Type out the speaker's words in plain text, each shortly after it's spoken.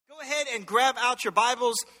and grab out your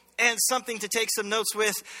Bibles and something to take some notes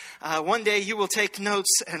with. One day you will take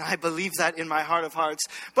notes, and I believe that in my heart of hearts.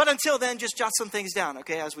 But until then, just jot some things down,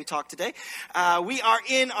 okay, as we talk today. We are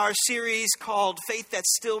in our series called Faith That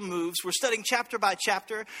Still Moves. We're studying chapter by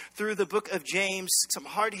chapter through the book of James, some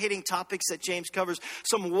hard-hitting topics that James covers,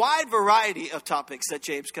 some wide variety of topics that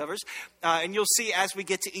James covers. And you'll see as we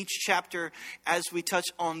get to each chapter, as we touch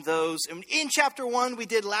on those. And in chapter 1, we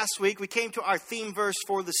did last week, we came to our theme verse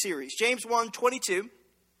for the series, James 1:22.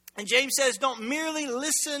 And James says, don't merely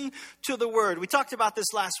listen to the word. We talked about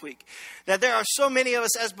this last week, that there are so many of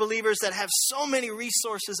us as believers that have so many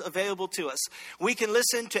resources available to us. We can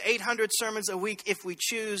listen to 800 sermons a week if we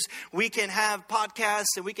choose. We can have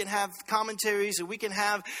podcasts, and we can have commentaries, and we can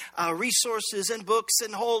have resources and books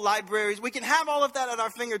and whole libraries. We can have all of that at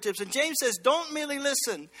our fingertips. And James says, don't merely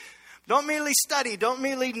listen. Don't merely study. Don't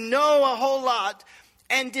merely know a whole lot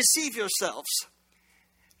and deceive yourselves.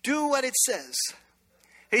 Do what it says.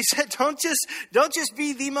 He said, don't just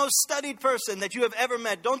be the most studied person that you have ever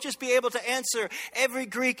met. Don't just be able to answer every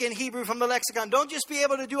Greek and Hebrew from the lexicon. Don't just be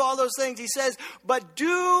able to do all those things. He says, but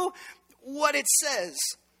do what it says.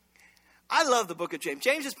 I love the book of James.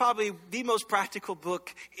 James is probably the most practical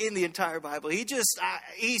book in the entire Bible. He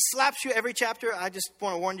slaps you every chapter. I just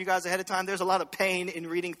want to warn you guys ahead of time. There's a lot of pain in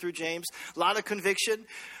reading through James, a lot of conviction.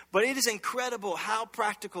 But it is incredible how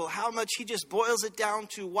practical, how much he just boils it down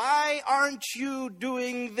to, why aren't you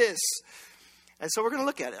doing this? And so we're going to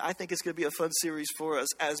look at it. I think it's going to be a fun series for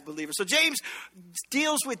us as believers. So James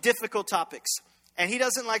deals with difficult topics. And he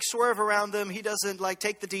doesn't swerve around them. He doesn't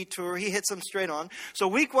take the detour. He hits them straight on. So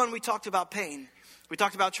week 1, we talked about pain. We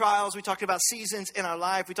talked about trials. We talked about seasons in our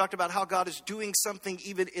life. We talked about how God is doing something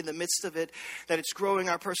even in the midst of it, that it's growing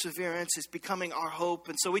our perseverance. It's becoming our hope.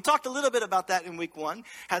 And so we talked a little bit about that in week 1,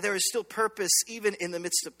 how there is still purpose even in the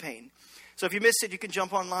midst of pain. So if you missed it, you can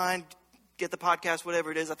jump online, get the podcast,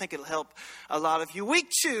 whatever it is. I think it'll help a lot of you. Week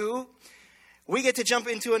 2, we get to jump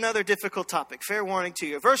into another difficult topic. Fair warning to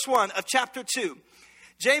you. Verse 1 of chapter 2.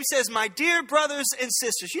 Dear says, my dear brothers and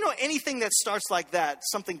sisters, anything that starts like that,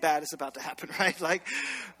 something bad is about to happen, right? Like,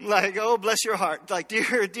 oh, bless your heart.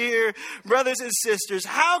 Dear brothers and sisters,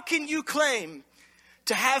 how can you claim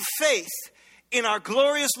to have faith in our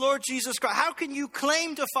glorious Lord Jesus Christ? How can you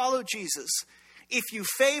claim to follow Jesus if you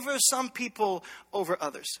favor some people over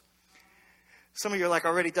others? Some of you are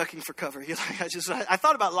already ducking for cover. You're I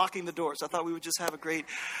thought about locking the doors. I thought we would just have a great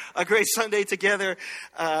Sunday together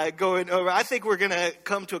going over. I think we're going to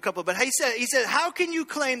come to a couple. But he said, how can you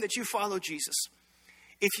claim that you follow Jesus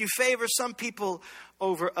if you favor some people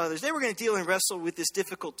over others? They were going to deal and wrestle with this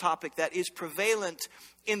difficult topic that is prevalent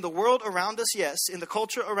in the world around us, yes. In the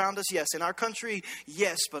culture around us, yes. In our country,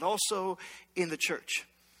 yes. But also in the church.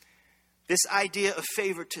 This idea of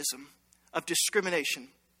favoritism, of discrimination.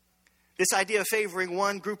 This idea of favoring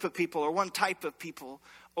one group of people or one type of people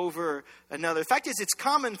over another. The fact is, it's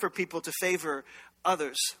common for people to favor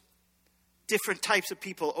others, different types of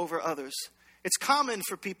people over others. It's common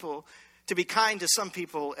for people to be kind to some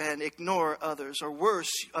people and ignore others, or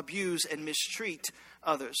worse, abuse and mistreat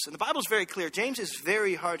others. And the Bible's very clear. James is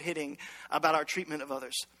very hard-hitting about our treatment of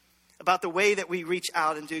others, about the way that we reach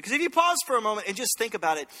out and do. Because if you pause for a moment and just think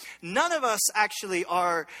about it, none of us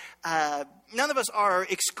are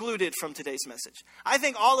excluded from today's message. I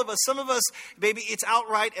think all of us, some of us, maybe it's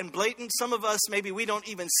outright and blatant. Some of us, maybe we don't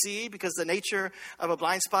even see, because the nature of a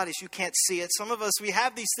blind spot is you can't see it. Some of us, we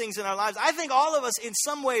have these things in our lives. I think all of us in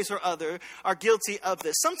some ways or other are guilty of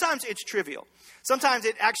this. Sometimes it's trivial. Sometimes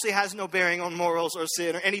it actually has no bearing on morals or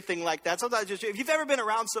sin or anything like that. Sometimes if you've ever been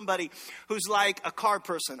around somebody who's like a car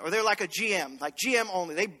person, or they're like a GM, like GM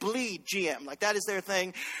only, they bleed GM, like that is their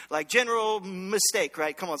thing, like general mistake,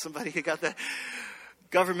 right? Come on, somebody, you got that.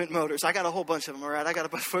 Government Motors. I got a whole bunch of them, all right? I got a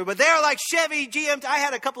bunch for you. But they're like Chevy, GM. I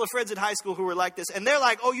had a couple of friends in high school who were like this. And they're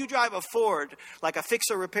like, oh, you drive a Ford, like a fix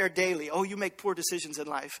or repair daily. Oh, you make poor decisions in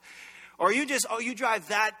life. Or you drive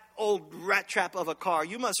that old rat trap of a car.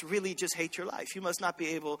 You must really just hate your life. You must not be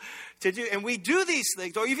able to do. And we do these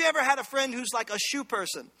things. Or have you ever had a friend who's like a shoe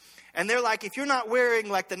person? And they're like, if you're not wearing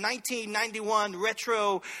like the 1991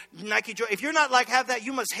 retro Nike, if you're not have that,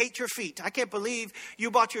 you must hate your feet. I can't believe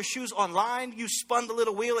you bought your shoes online. You spun the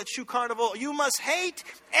little wheel at Shoe Carnival. You must hate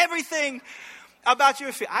everything about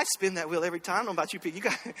your feet. I spin that wheel every time. I don't know about you, Pete. You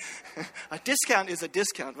got a discount is a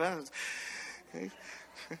discount. Where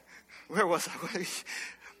was I?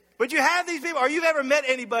 But you have these people, or you've ever met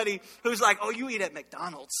anybody who's like, oh, you eat at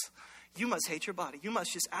McDonald's. You must hate your body. You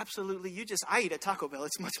must just absolutely, I eat at Taco Bell.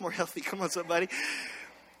 It's much more healthy. Come on, somebody.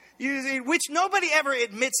 Which nobody ever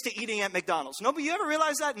admits to eating at McDonald's. Nobody, you ever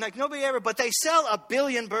realize that? Like nobody ever, but they sell 1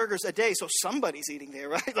 billion burgers a day, so somebody's eating there,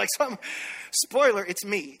 right? Like spoiler, it's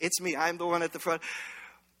me. It's me. I'm the one at the front.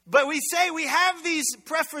 But we say we have these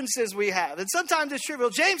preferences we have, and sometimes it's trivial.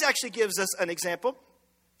 James actually gives us an example.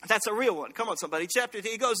 That's a real one. Come on, somebody. Chapter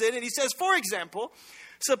 3, he goes in and he says, for example,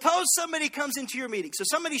 suppose somebody comes into your meeting. So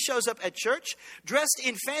somebody shows up at church dressed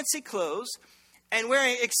in fancy clothes and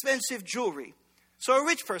wearing expensive jewelry. So a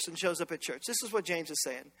rich person shows up at church. This is what James is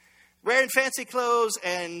saying. Wearing fancy clothes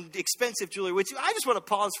and expensive jewelry, which I just want to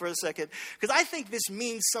pause for a second because I think this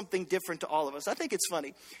means something different to all of us. I think it's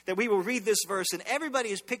funny that we will read this verse and everybody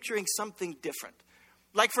is picturing something different.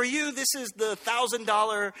 Like for you, this is the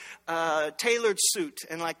 $1,000 tailored suit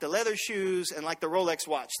and like the leather shoes and like the Rolex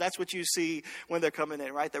watch. That's what you see when they're coming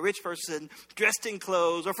in, right? The rich person dressed in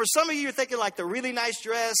clothes. Or for some of you, you're thinking like the really nice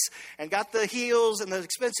dress and got the heels and the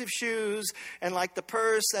expensive shoes and like the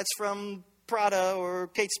purse that's from Prada or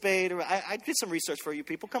Kate Spade. Or I did some research for you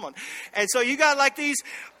people. Come on. And so you got like these,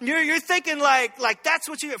 you're thinking like that's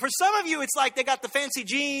what you, for some of you, it's like they got the fancy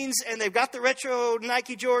jeans and they've got the retro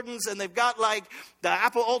Nike Jordans and they've got like the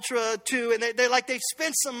Apple Ultra 2 and they're like, they've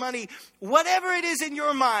spent some money. Whatever it is in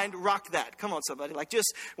your mind, rock that. Come on, somebody. Like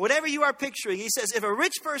just whatever you are picturing. He says, if a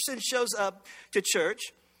rich person shows up to church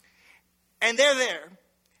and they're there,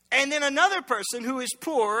 and then another person who is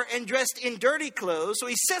poor and dressed in dirty clothes. So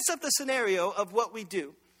he sets up the scenario of what we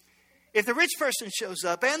do. If the rich person shows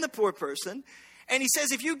up and the poor person, and he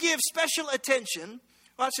says, if you give special attention,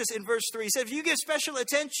 watch this in verse 3. He said, if you give special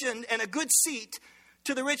attention and a good seat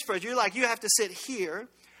to the rich person, you're like, you have to sit here.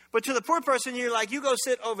 But to the poor person, you're like, you go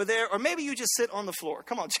sit over there, or maybe you just sit on the floor.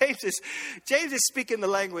 Come on, James is speaking the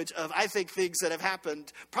language of, I think, things that have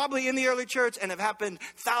happened probably in the early church and have happened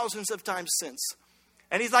thousands of times since.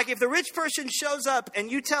 And he's like, if the rich person shows up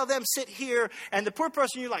and you tell them sit here, and the poor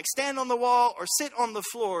person, you like stand on the wall or sit on the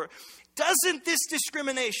floor, doesn't this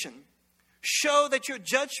discrimination show that your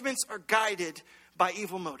judgments are guided by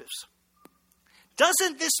evil motives?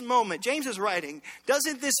 Doesn't this moment, James is writing,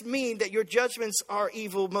 doesn't this mean that your judgments are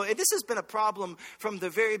evil motives? This has been a problem from the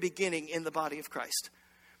very beginning in the body of Christ.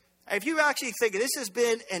 If you actually think this has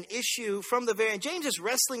been an issue from the very, and James is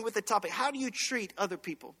wrestling with the topic, how do you treat other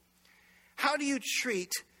people? How do you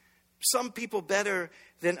treat some people better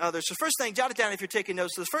than others? So first thing, jot it down if you're taking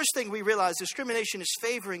notes. So the first thing we realize, discrimination is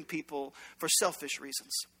favoring people for selfish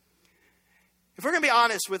reasons. If we're going to be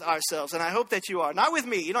honest with ourselves, and I hope that you are, not with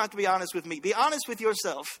me, you don't have to be honest with me, be honest with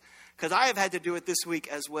yourself, because I have had to do it this week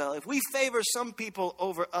as well. If we favor some people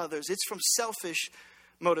over others, it's from selfish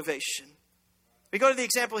motivation. We go to the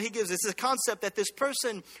example he gives. It's a concept that this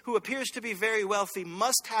person who appears to be very wealthy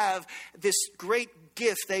must have this great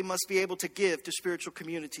gift they must be able to give to spiritual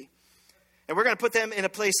community. And we're going to put them in a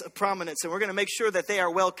place of prominence. And we're going to make sure that they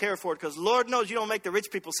are well cared for. Because Lord knows you don't make the rich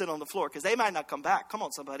people sit on the floor. Because they might not come back. Come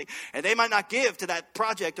on, somebody. And they might not give to that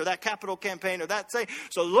project or that capital campaign or that thing.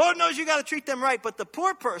 So Lord knows you got to treat them right. But the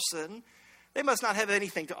poor person, they must not have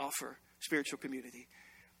anything to offer spiritual community.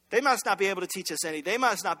 They must not be able to teach us anything. They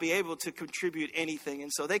must not be able to contribute anything.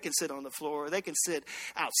 And so they can sit on the floor, or they can sit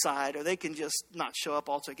outside, or they can just not show up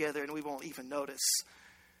altogether, and we won't even notice.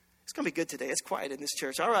 It's going to be good today. It's quiet in this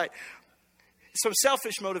church. All right. Some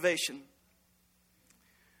selfish motivation.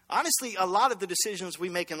 Honestly, a lot of the decisions we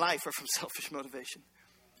make in life are from selfish motivation.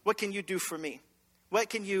 What can you do for me? What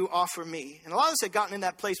can you offer me? And a lot of us have gotten in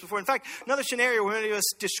that place before. In fact, another scenario where many of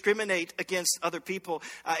us discriminate against other people.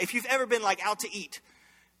 If you've ever been like out to eat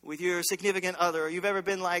with your significant other, or you've ever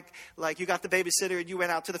been like you got the babysitter and you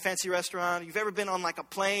went out to the fancy restaurant, you've ever been on like a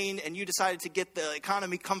plane and you decided to get the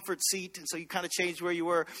economy comfort seat, and so you kind of changed where you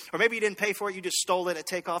were, or maybe you didn't pay for it, you just stole it at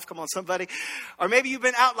takeoff. Come on, somebody. Or maybe you've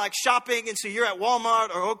been out like shopping, and so you're at Walmart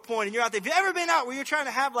or Oak Point and you're out there. Have you ever been out where you're trying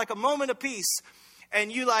to have like a moment of peace,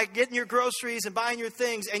 and you like getting your groceries and buying your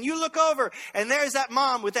things, and you look over and there's that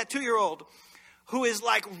mom with that 2-year-old who is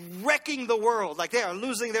like wrecking the world. Like they are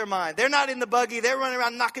losing their mind. They're not in the buggy. They're running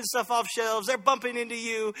around knocking stuff off shelves. They're bumping into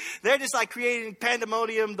you. They're just like creating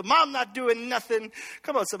pandemonium. The mom not doing nothing.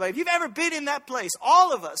 Come on, somebody. If you've ever been in that place,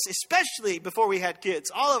 all of us, especially before we had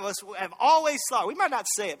kids, all of us have always thought, we might not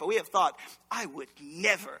say it, but we have thought, I would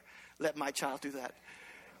never let my child do that.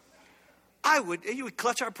 You would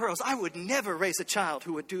clutch our pearls. I would never raise a child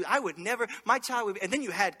who would do, I would never, my child would, and then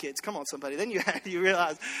you had kids. Come on, somebody. Then you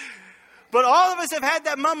realize. But all of us have had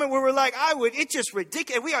that moment where we're like, it's just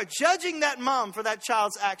ridiculous. We are judging that mom for that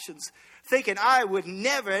child's actions, thinking I would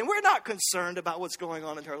never. And we're not concerned about what's going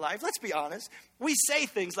on in her life. Let's be honest. We say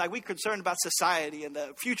things like we're concerned about society and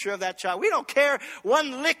the future of that child. We don't care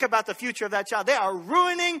one lick about the future of that child. They are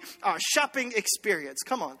ruining our shopping experience.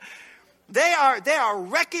 Come on. They are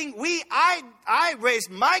wrecking. I raised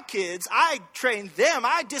my kids. I trained them.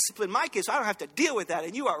 I disciplined my kids. So I don't have to deal with that.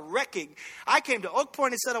 And you are wrecking. I came to Oak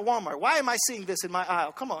Point instead of Walmart. Why am I seeing this in my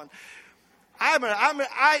aisle? Come on.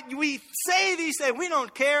 We say these things. We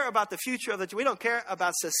don't care about the future of the. We don't care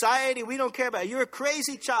about society. We don't care about. You're a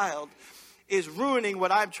crazy child is ruining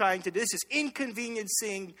what I'm trying to do. This is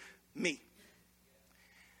inconveniencing me.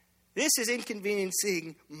 This is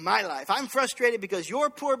inconveniencing my life. I'm frustrated because your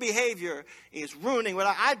poor behavior is ruining what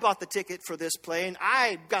I bought the ticket for this plane.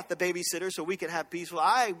 I got the babysitter so we could have peaceful.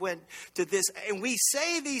 I went to this. And we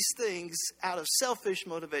say these things out of selfish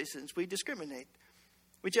motivations. We discriminate.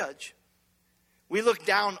 We judge. We look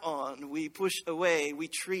down on. We push away. We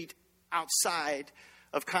treat outside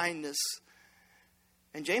of kindness.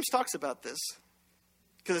 And James talks about this.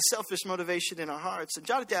 Because of selfish motivation in our hearts. And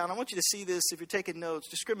jot it down. I want you to see this if you're taking notes.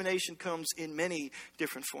 Discrimination comes in many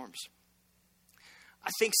different forms.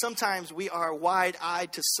 I think sometimes we are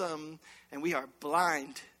wide-eyed to some and we are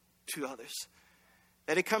blind to others.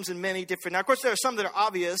 That it comes in many different... Now, of course, there are some that are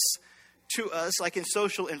obvious to us, like in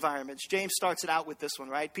social environments. James starts it out with this one,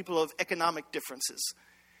 right? People of economic differences.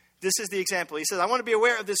 This is the example. He says, I want to be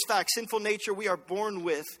aware of this fact. Sinful nature we are born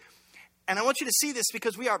with. And I want you to see this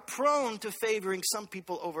because we are prone to favoring some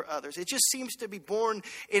people over others. It just seems to be born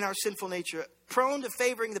in our sinful nature. Prone to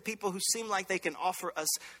favoring the people who seem like they can offer us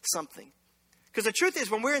something. Because the truth is,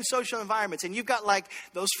 when we're in social environments and you've got like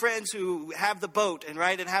those friends who have the boat and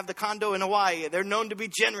have the condo in Hawaii, and they're known to be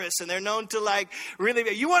generous and they're known to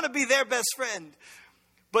really, you want to be their best friend.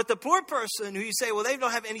 But the poor person who you say, well, they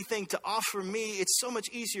don't have anything to offer me, it's so much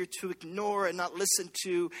easier to ignore and not listen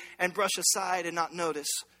to and brush aside and not notice.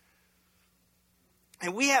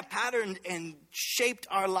 And we have patterned and shaped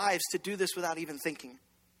our lives to do this without even thinking.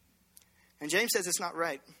 And James says it's not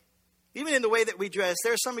right. Even in the way that we dress,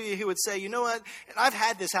 there are some of you who would say, you know what? And I've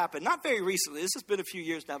had this happen. Not very recently. This has been a few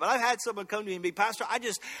years now. But I've had someone come to me and be, Pastor, I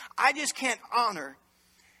just can't honor.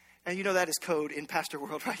 And you know that is code in pastor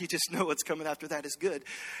world, right? You just know what's coming after that is good.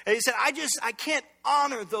 And he said, I can't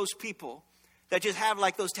honor those people that just have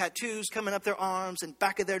like those tattoos coming up their arms and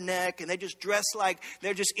back of their neck. And they just dress like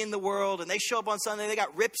they're just in the world. And they show up on Sunday. They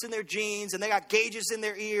got rips in their jeans. And they got gauges in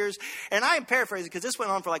their ears. And I am paraphrasing because this went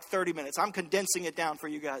on for like 30 minutes. I'm condensing it down for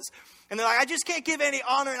you guys. And they're like, I just can't give any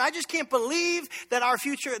honor. And I just can't believe that our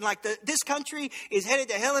future and this country is headed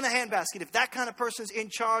to hell in a handbasket. If that kind of person's in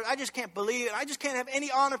charge, I just can't believe it. I just can't have any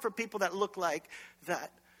honor for people that look like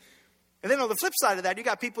that. And then on the flip side of that, you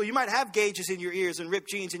got people, you might have gauges in your ears and ripped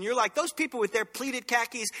jeans. And you're like, those people with their pleated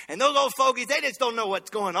khakis and those old fogies, they just don't know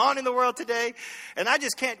what's going on in the world today. And I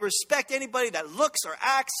just can't respect anybody that looks or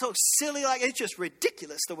acts so silly. Like, it's just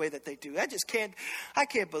ridiculous the way that they do. I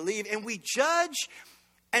can't believe. And we judge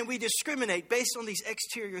and we discriminate based on these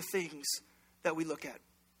exterior things that we look at.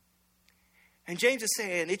 And James is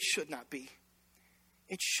saying it should not be.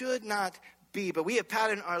 It should not be, but we have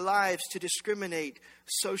patterned our lives to discriminate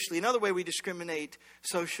socially. Another way we discriminate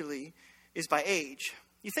socially is by age.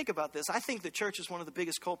 You think about this. I think the church is one of the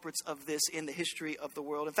biggest culprits of this in the history of the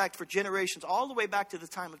world. In fact, for generations, all the way back to the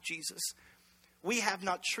time of Jesus, we have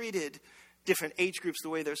not treated different age groups the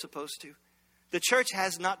way they're supposed to. The church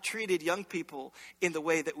has not treated young people in the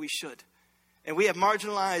way that we should. And we have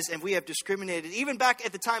marginalized and we have discriminated. Even back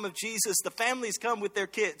at the time of Jesus, the families come with their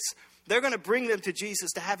kids. They're going to bring them to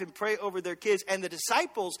Jesus to have him pray over their kids. And the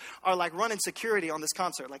disciples are like running security on this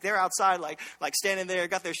concert. Like they're outside, like standing there,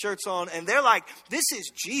 got their shirts on. And they're like, this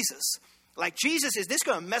is Jesus. Like Jesus, is this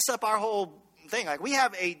going to mess up our whole thing? Like we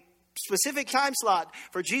have a specific time slot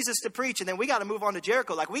for Jesus to preach. And then we got to move on to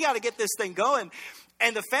Jericho. Like we got to get this thing going.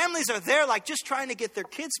 And the families are there like just trying to get their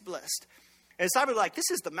kids blessed. And it's like,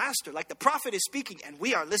 this is the master. Like the prophet is speaking and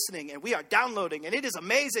we are listening and we are downloading and it is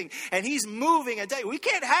amazing. And he's moving a day. We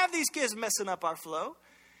can't have these kids messing up our flow.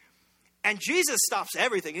 And Jesus stops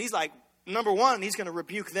everything. And he's like, number one, he's going to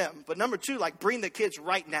rebuke them. But number two, like bring the kids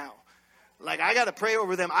right now. Like I got to pray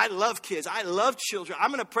over them. I love kids. I love children.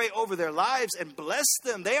 I'm going to pray over their lives and bless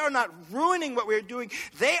them. They are not ruining what we're doing.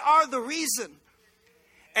 They are the reason.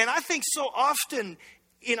 And I think so often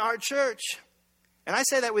in our church, and I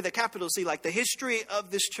say that with a capital C, like the history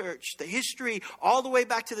of this church, the history all the way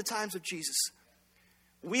back to the times of Jesus.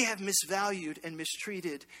 We have misvalued and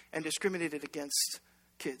mistreated and discriminated against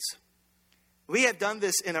kids. We have done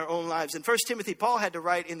this in our own lives. In 1 Timothy, Paul had to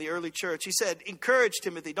write in the early church. He said, encourage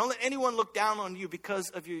Timothy. Don't let anyone look down on you because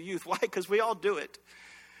of your youth. Why? Because we all do it.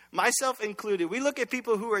 Myself included. We look at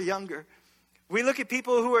people who are younger. We look at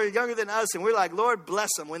people who are younger than us and we're like, Lord, bless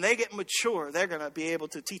them. When they get mature, they're going to be able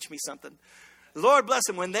to teach me something. Lord bless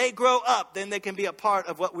them. When they grow up, then they can be a part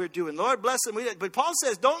of what we're doing. Lord bless them. But Paul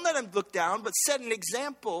says, don't let them look down, but set an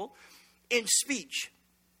example in speech,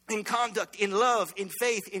 in conduct, in love, in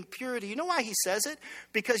faith, in purity. You know why he says it?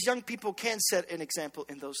 Because young people can set an example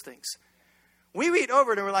in those things. We read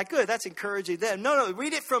over it and we're like, good, that's encouraging them. No,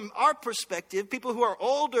 read it from our perspective. People who are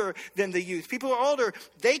older than the youth, people who are older,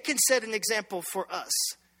 they can set an example for us.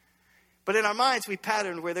 But in our minds, we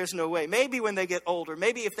pattern where there's no way. Maybe when they get older,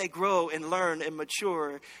 maybe if they grow and learn and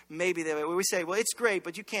mature, maybe we say, well, it's great,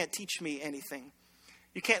 but you can't teach me anything.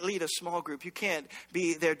 You can't lead a small group. You can't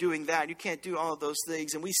be there doing that. You can't do all of those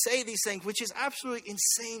things. And we say these things, which is absolutely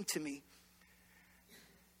insane to me.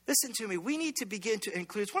 Listen to me. We need to begin to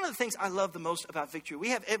include. It's one of the things I love the most about Victory. We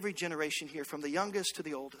have every generation here, from the youngest to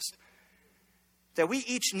the oldest. That we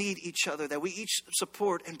each need each other, that we each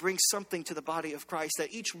support and bring something to the body of Christ,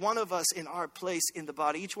 that each one of us in our place in the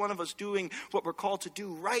body, each one of us doing what we're called to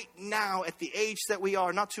do right now at the age that we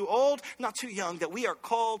are, not too old, not too young, that we are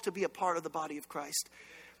called to be a part of the body of Christ.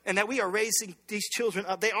 And that we are raising these children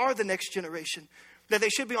up. They are the next generation. That they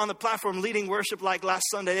should be on the platform leading worship like last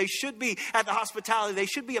Sunday. They should be at the hospitality. They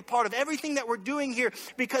should be a part of everything that we're doing here,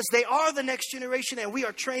 because they are the next generation and we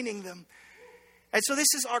are training them. And so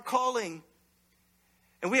this is our calling.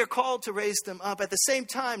 And we are called to raise them up. At the same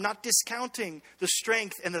time, not discounting the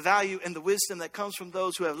strength and the value and the wisdom that comes from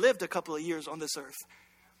those who have lived a couple of years on this earth.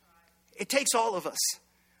 It takes all of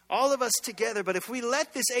us together. But if we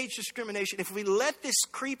let this age discrimination, if we let this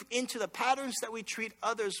creep into the patterns that we treat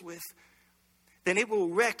others with, then it will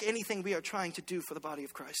wreck anything we are trying to do for the body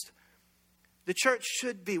of Christ. The church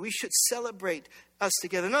we should celebrate us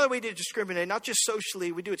together. Another way to discriminate, not just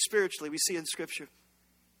socially, we do it spiritually. We see in Scripture.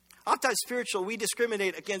 Oftentimes spiritual, we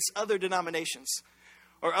discriminate against other denominations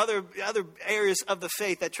or other areas of the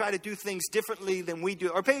faith that try to do things differently than we do,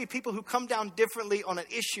 or maybe people who come down differently on an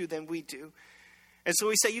issue than we do. And so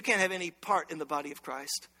we say, you can't have any part in the body of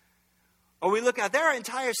Christ. Or we look at, there are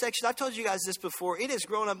entire sections, I've told you guys this before, it has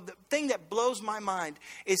grown up. The thing that blows my mind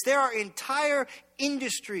is there are entire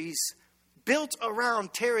industries built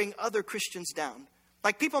around tearing other Christians down.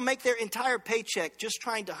 Like, people make their entire paycheck just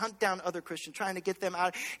trying to hunt down other Christians, trying to get them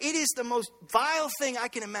out. It is the most vile thing I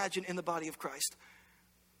can imagine in the body of Christ.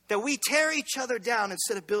 That we tear each other down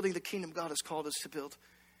instead of building the kingdom God has called us to build.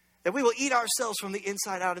 That we will eat ourselves from the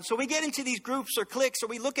inside out. And so we get into these groups or cliques, or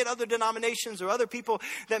we look at other denominations or other people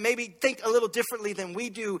that maybe think a little differently than we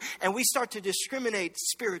do, and we start to discriminate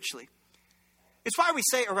spiritually. It's why we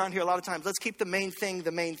say around here a lot of times, let's keep the main thing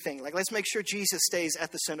the main thing. Like, let's make sure Jesus stays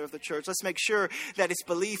at the center of the church. Let's make sure that it's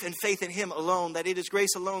belief and faith in Him alone, that it is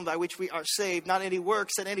grace alone by which we are saved, not any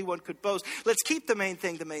works that anyone could boast. Let's keep the main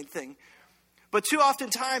thing the main thing. But too often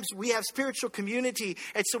times we have spiritual community,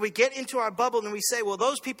 and so we get into our bubble and we say, well,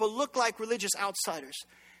 those people look like religious outsiders,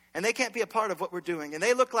 and they can't be a part of what we're doing. And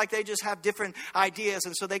they look like they just have different ideas,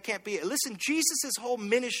 and so they can't be. Listen, Jesus' whole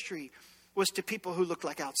ministry was to people who look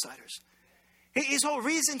like outsiders. His whole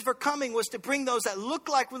reason for coming was to bring those that look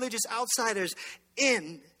like religious outsiders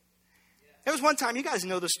in. There was one time, you guys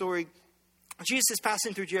know the story. Jesus is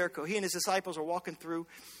passing through Jericho. He and his disciples are walking through.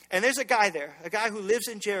 And there's a guy there, a guy who lives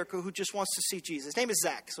in Jericho who just wants to see Jesus. His name is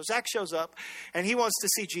Zach. So Zach shows up and he wants to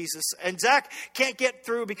see Jesus. And Zach can't get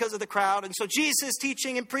through because of the crowd. And so Jesus is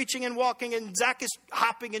teaching and preaching and walking. And Zach is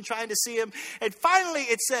hopping and trying to see him. And finally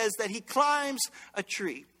it says that he climbs a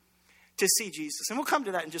tree to see Jesus. And we'll come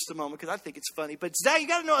to that in just a moment because I think it's funny. But Zach, you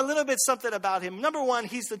got to know a little bit something about him. Number one,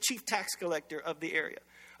 he's the chief tax collector of the area,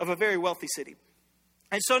 of a very wealthy city.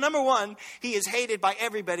 And so number one, he is hated by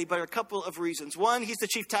everybody, but a couple of reasons. One, he's the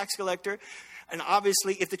chief tax collector. And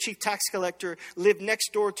obviously, if the chief tax collector lived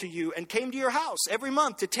next door to you and came to your house every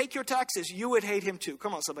month to take your taxes, you would hate him too.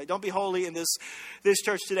 Come on, somebody. Don't be holy in this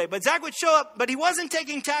church today. But Zach would show up, but he wasn't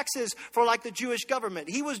taking taxes for like the Jewish government.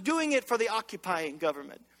 He was doing it for the occupying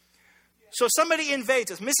government. So somebody invades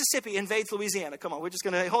us. Mississippi invades Louisiana. Come on, we're just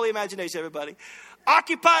going to holy imagination, everybody.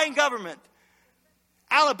 Occupying government.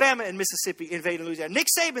 Alabama and Mississippi invade Louisiana. Nick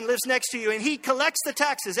Saban lives next to you, and he collects the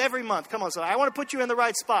taxes every month. Come on, so I want to put you in the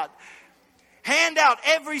right spot. Hand out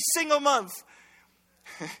every single month.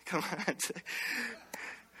 Come on.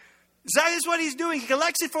 That is what he's doing. He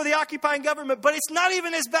collects it for the occupying government, but it's not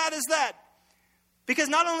even as bad as that. Because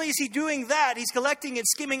not only is he doing that, he's collecting and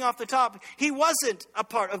skimming off the top. He wasn't a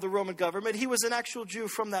part of the Roman government. He was an actual Jew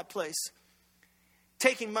from that place,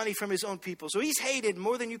 taking money from his own people. So he's hated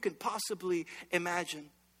more than you can possibly imagine.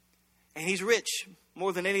 And he's rich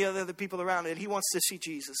more than any other people around, and he wants to see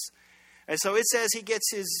Jesus. And so it says he gets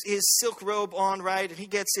his silk robe on, right? And he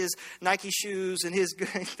gets his Nike shoes and his,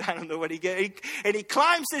 I don't know what he gets. And he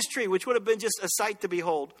climbs this tree, which would have been just a sight to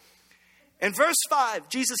behold. In verse 5,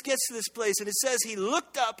 Jesus gets to this place, and it says he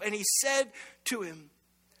looked up and he said to him,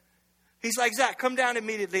 he's like, Zach, come down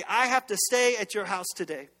immediately. I have to stay at your house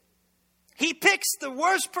today. He picks the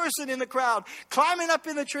worst person in the crowd, climbing up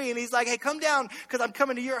in the tree, and he's like, hey, come down, because I'm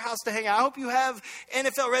coming to your house to hang out. I hope you have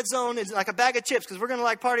NFL Red Zone and like a bag of chips, because we're going to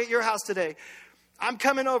like party at your house today. I'm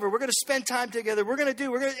coming over. We're going to spend time together.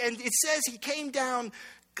 And it says he came down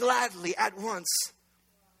gladly at once.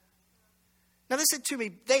 Now listen to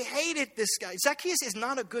me. They hated this guy. Zacchaeus is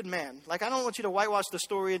not a good man. Like, I don't want you to whitewash the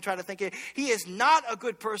story and try to think it. He is not a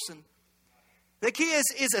good person. Zacchaeus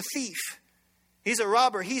is a thief. He's a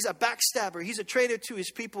robber. He's a backstabber. He's a traitor to his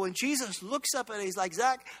people. And Jesus looks up and he's like,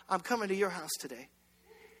 Zach, I'm coming to your house today.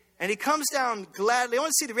 And he comes down gladly. I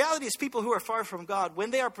want to see, the reality is people who are far from God, when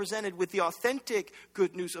they are presented with the authentic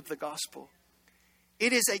good news of the gospel,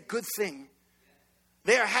 it is a good thing.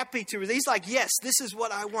 They are happy to. He's like, yes, this is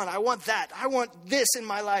what I want. I want that. I want this in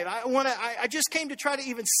my life. I just came to try to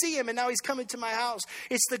even see him, and now he's coming to my house.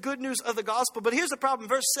 It's the good news of the gospel. But here's the problem.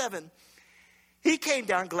 Verse 7. He came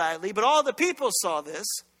down gladly, but all the people saw this,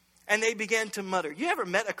 and they began to mutter. You ever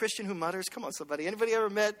met a Christian who mutters? Come on, somebody. Anybody ever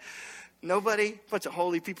met? Nobody? Bunch of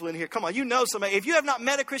holy people in here. Come on, you know somebody. If you have not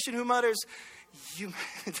met a Christian who mutters,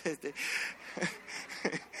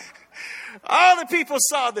 all the people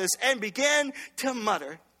saw this and began to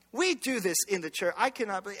mutter. We do this in the church. I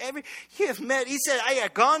cannot believe you have met. He said, I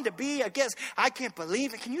have gone to be, I guess, I can't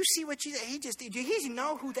believe it. Can you see what he just did? He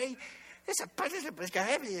know who they...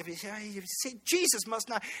 Jesus must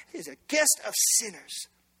not. He's a guest of sinners.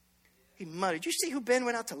 He muttered. Did you see who Ben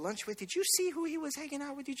went out to lunch with? Did you see who he was hanging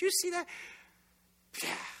out with? Did you see that? Yeah.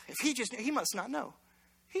 If he must not know.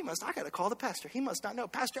 I got to call the pastor. He must not know.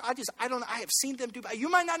 Pastor, I have seen them do bad. You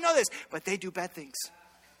might not know this, but they do bad things.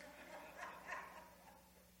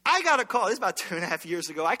 I got a call. This is about 2.5 years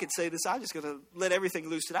ago. I could say this. I'm just going to let everything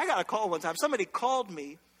loose today. I got a call one time. Somebody called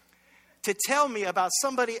me to tell me about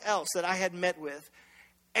somebody else that I had met with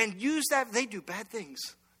and use that. They do bad things.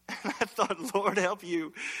 And I thought, Lord, help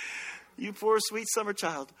you. You poor, sweet summer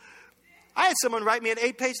child. I had someone write me an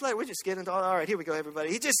 8-page letter. We're just getting all right. Here we go,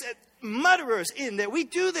 everybody. He just said, mutterers in there. We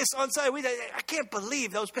do this on Sunday. I can't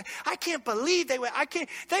believe those. I can't believe they went.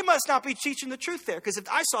 They must not be teaching the truth there, because if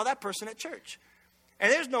I saw that person at church,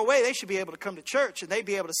 and there's no way they should be able to come to church and they'd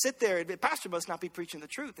be able to sit there. And the pastor must not be preaching the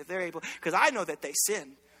truth if they're able, because I know that they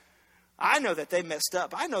sin. I know that they messed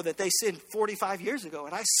up. I know that they sinned 45 years ago,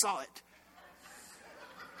 and I saw it.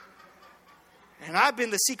 And I've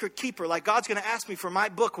been the secret keeper. Like, God's going to ask me for my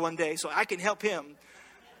book one day so I can help him.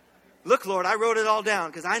 Look, Lord, I wrote it all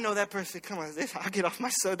down because I know that person. Come on, I'll get off my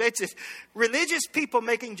soul. They just religious people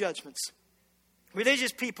making judgments.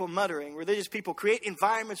 Religious people muttering. Religious people create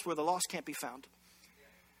environments where the lost can't be found.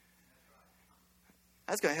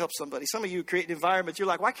 That's going to help somebody. Some of you create environments. You're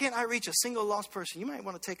like, why can't I reach a single lost person? You might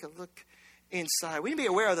want to take a look inside. We need to be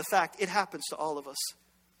aware of the fact it happens to all of us.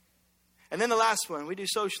 And then the last one, we do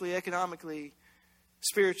socially, economically,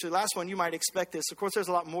 spiritually. Last one, you might expect this. Of course, there's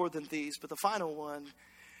a lot more than these. But the final one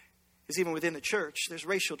is even within the church. There's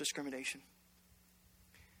racial discrimination.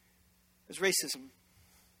 There's racism.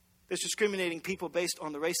 There's discriminating people based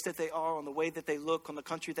on the race that they are, on the way that they look, on the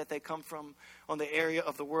country that they come from, on the area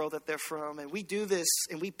of the world that they're from. And we do this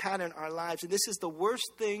and we pattern our lives. And this is the worst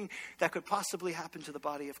thing that could possibly happen to the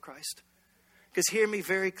body of Christ. Because hear me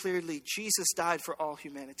very clearly, Jesus died for all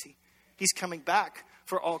humanity. He's coming back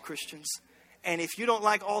for all Christians. And if you don't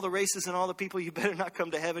like all the races and all the people, you better not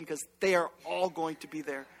come to heaven, because they are all going to be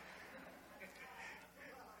there.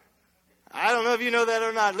 I don't know if you know that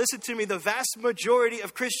or not. Listen to me. The vast majority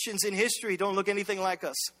of Christians in history don't look anything like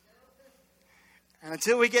us. And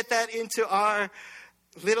until we get that into our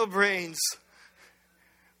little brains,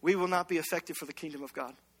 we will not be effective for the kingdom of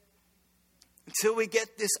God. Until we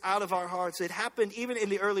get this out of our hearts. It happened even in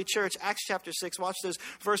the early church. Acts chapter 6. Watch this.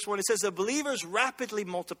 Verse 1. It says, the believers rapidly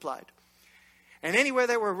multiplied. And anywhere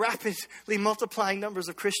there were rapidly multiplying numbers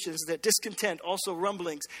of Christians, that discontent, also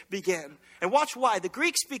rumblings, began. And watch why. The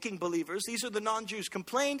Greek-speaking believers, these are the non-Jews,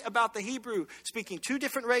 complained about the Hebrew-speaking, two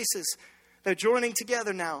different races. They're joining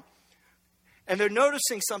together now. And they're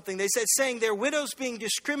noticing something. They said, saying their widows being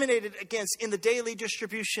discriminated against in the daily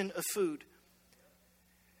distribution of food.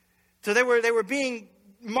 So they were being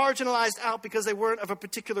marginalized out because they weren't of a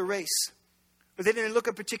particular race. Or they didn't look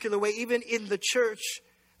a particular way. Even in the church,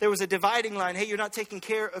 there was a dividing line. Hey, you're not taking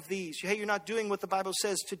care of these. Hey, you're not doing what the Bible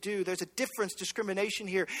says to do. There's a difference, discrimination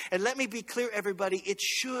here. And let me be clear, everybody, it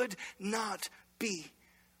should not be.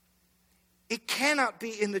 It cannot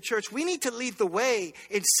be in the church. We need to lead the way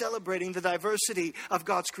in celebrating the diversity of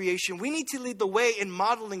God's creation. We need to lead the way in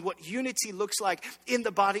modeling what unity looks like in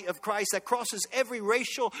the body of Christ that crosses every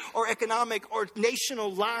racial or economic or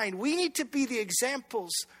national line. We need to be the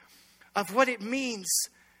examples of what it means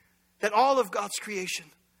that all of God's creation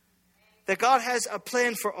that God has a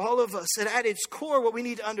plan for all of us. And at its core, what we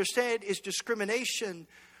need to understand is discrimination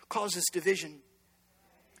causes division.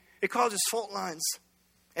 It causes fault lines.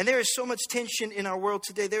 And there is so much tension in our world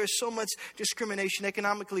today. There is so much discrimination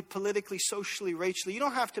economically, politically, socially, racially. You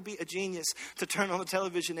don't have to be a genius to turn on the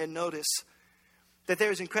television and notice that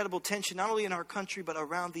there is incredible tension, not only in our country, but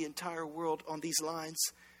around the entire world on these lines.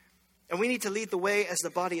 And we need to lead the way as the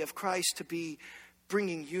body of Christ to be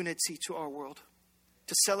bringing unity to our world,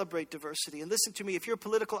 to celebrate diversity. And listen to me, if your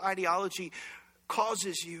political ideology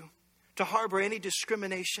causes you to harbor any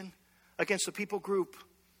discrimination against a people group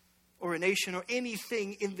or a nation or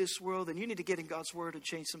anything in this world, then you need to get in God's word and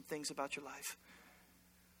change some things about your life.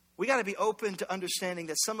 We got to be open to understanding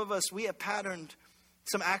that some of us, we have patterned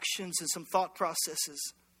some actions and some thought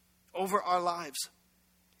processes over our lives.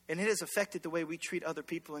 And it has affected the way we treat other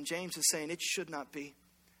people. And James is saying it should not be.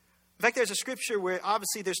 In fact, there's a scripture where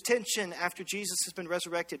obviously there's tension after Jesus has been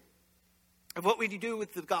resurrected of what we do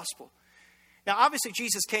with the gospel. Now, obviously,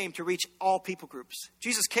 Jesus came to reach all people groups.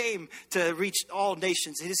 Jesus came to reach all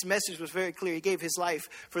nations. His message was very clear. He gave his life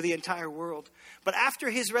for the entire world. But after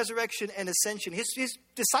his resurrection and ascension, his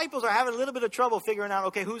disciples are having a little bit of trouble figuring out,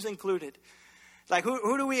 okay, who's included? Like,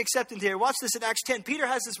 who do we accept into here? Watch this in Acts 10. Peter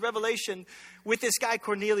has this revelation with this guy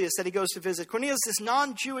Cornelius that he goes to visit. Cornelius is this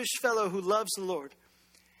non-Jewish fellow who loves the Lord.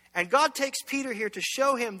 And God takes Peter here to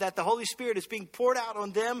show him that the Holy Spirit is being poured out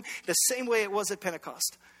on them the same way it was at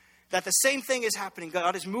Pentecost. That the same thing is happening.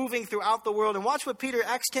 God is moving throughout the world. And watch what Peter,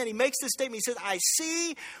 Acts 10, he makes this statement. He says, I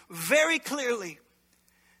see very clearly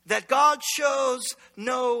that God shows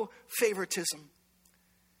no favoritism.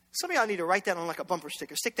 Some of y'all need to write that on like a bumper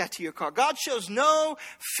sticker. Stick that to your car. God shows no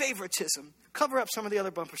favoritism. Cover up some of the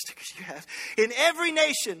other bumper stickers you have. In every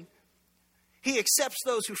nation, he accepts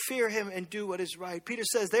those who fear him and do what is right. Peter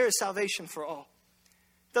says there is salvation for all.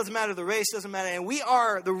 Doesn't matter the race, doesn't matter. And we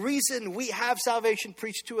are, the reason we have salvation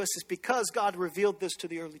preached to us is because God revealed this to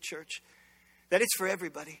the early church. That it's for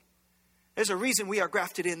everybody. There's a reason we are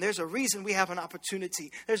grafted in. There's a reason we have an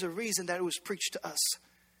opportunity. There's a reason that it was preached to us.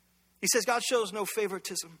 He says God shows no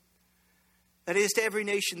favoritism. That is to every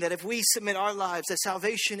nation, that if we submit our lives, that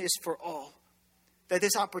salvation is for all. That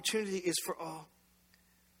this opportunity is for all.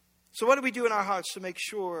 So what do we do in our hearts to make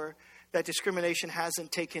sure that discrimination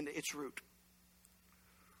hasn't taken its root?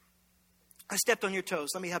 I stepped on your toes.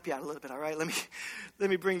 Let me help you out a little bit, all right? Let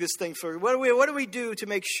me bring this thing forward. What do we do to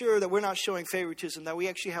make sure that we're not showing favoritism, that we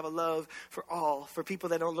actually have a love for all, for people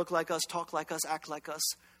that don't look like us, talk like us, act like us?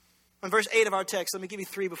 In verse 8 of our text, let me give you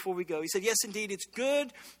 3 before we go. He said, yes, indeed, it's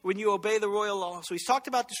good when you obey the royal law. So he's talked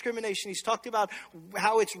about discrimination. He's talked about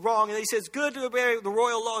how it's wrong. And then he says, good to obey the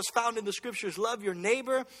royal laws found in the scriptures. Love your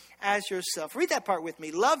neighbor as yourself. Read that part with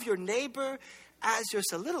me. Love your neighbor as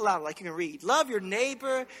yourself. A little louder like you can read. Love your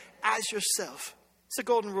neighbor as yourself. It's a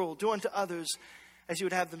golden rule. Do unto others as you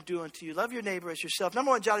would have them do unto you. Love your neighbor as yourself. Number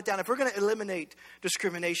 1, jot it down. If we're going to eliminate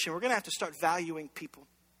discrimination, we're going to have to start valuing people.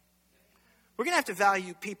 We're going to have to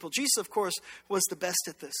value people. Jesus, of course, was the best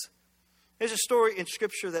at this. There's a story in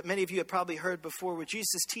Scripture that many of you have probably heard before where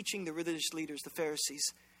Jesus is teaching the religious leaders, the Pharisees.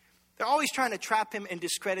 They're always trying to trap him and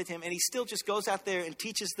discredit him, and he still just goes out there and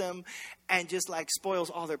teaches them and just like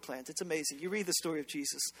spoils all their plans. It's amazing. You read the story of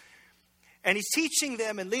Jesus. And he's teaching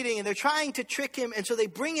them and leading, and they're trying to trick him, and so they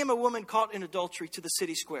bring him a woman caught in adultery to the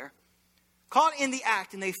city square. Caught in the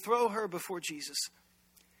act, and they throw her before Jesus.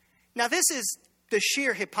 Now this is the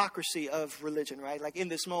sheer hypocrisy of religion, right? Like in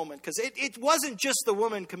this moment. Because it wasn't just the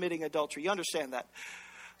woman committing adultery. You understand that?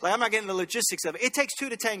 Like I'm not getting the logistics of it. It takes 2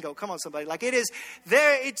 to tango. Come on, somebody. Like it is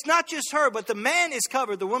there. It's not just her, but the man is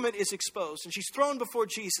covered. The woman is exposed. And she's thrown before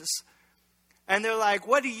Jesus. And they're like,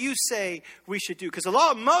 what do you say we should do? Because the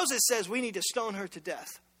law of Moses says we need to stone her to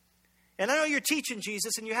death. And I know you're teaching,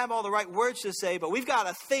 Jesus, and you have all the right words to say, but we've got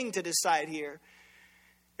a thing to decide here.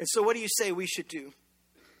 And so what do you say we should do?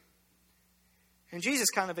 And Jesus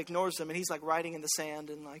kind of ignores them, and he's like writing in the sand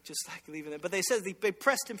and like just like leaving it. But they said they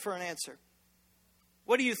pressed him for an answer.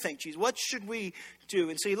 What do you think, Jesus? What should we do?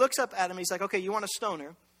 And so he looks up at him. He's like, okay, you want to stone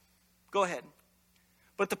her? Go ahead.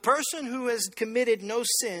 But the person who has committed no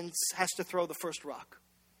sins has to throw the first rock.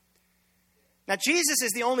 Now, Jesus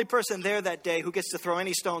is the only person there that day who gets to throw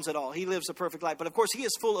any stones at all. He lives a perfect life. But of course, he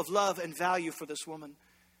is full of love and value for this woman.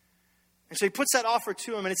 And so he puts that offer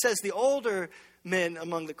to him. And it says the older men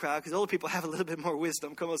among the crowd, because older people have a little bit more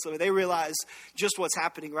wisdom. Come on, so they realize just what's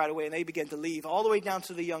happening right away. And they begin to leave. All the way down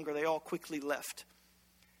to the younger, they all quickly left.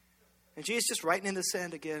 And Jesus just writing in the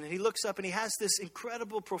sand again. And he looks up and he has this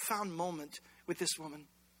incredible, profound moment with this woman.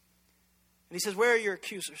 And he says, where are your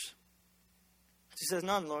accusers? She says,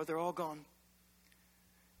 none, Lord. They're all gone.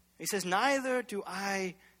 He says, neither do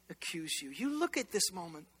I accuse you. You look at this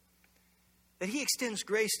moment. that he extends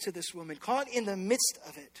grace to this woman, caught in the midst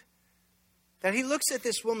of it. That he looks at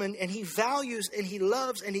this woman and he values and he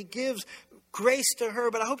loves and he gives grace to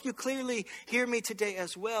her. But I hope you clearly hear me today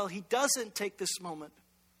as well. He doesn't take this moment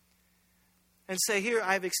and say, here,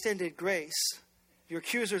 I've extended grace. Your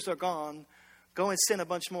accusers are gone. Go and sin a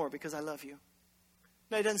bunch more because I love you.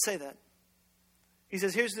 No, he doesn't say that. He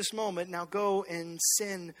says, here's this moment. Now go and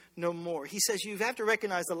sin no more. He says, you have to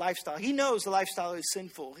recognize the lifestyle. He knows the lifestyle is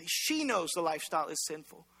sinful. She knows the lifestyle is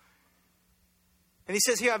sinful. And he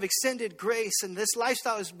says here, I've extended grace, and this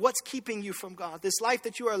lifestyle is what's keeping you from God. This life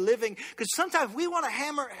that you are living. Because sometimes we want to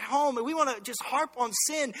hammer home and we want to just harp on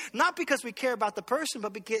sin, not because we care about the person,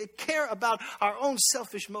 but we care about our own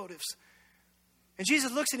selfish motives. And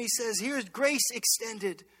Jesus looks and he says, here's grace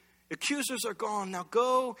extended. Accusers are gone. Now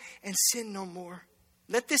go and sin no more.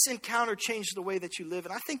 Let this encounter change the way that you live.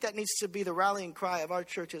 And I think that needs to be the rallying cry of our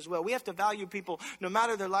church as well. We have to value people no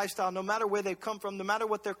matter their lifestyle, no matter where they've come from, no matter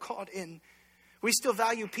what they're caught in. We still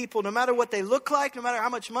value people no matter what they look like, no matter how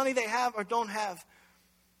much money they have or don't have.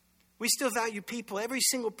 We still value people. Every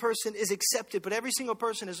single person is accepted, but every single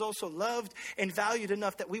person is also loved and valued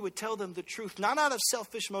enough that we would tell them the truth, not out of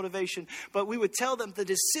selfish motivation, but we would tell them the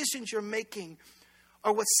decisions you're making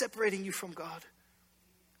are what's separating you from God.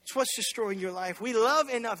 It's what's destroying your life. We love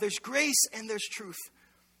enough. There's grace and there's truth.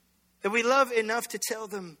 That we love enough to tell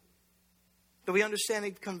them, that we understand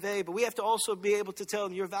and convey. But we have to also be able to tell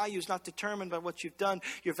them your value is not determined by what you've done.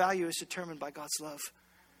 Your value is determined by God's love.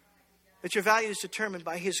 That your value is determined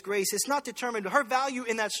by his grace. It's not determined. Her value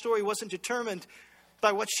in that story wasn't determined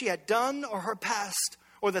by what she had done or her past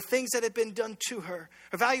or the things that had been done to her.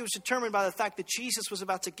 Her value was determined by the fact that Jesus was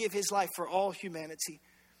about to give his life for all humanity.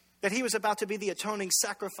 That he was about to be the atoning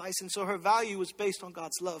sacrifice. And so her value was based on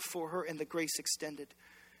God's love for her and the grace extended.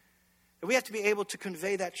 And we have to be able to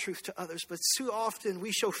convey that truth to others. But too often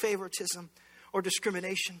we show favoritism or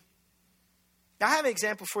discrimination. Now, I have an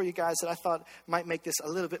example for you guys that I thought might make this a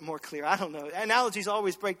little bit more clear. I don't know. Analogies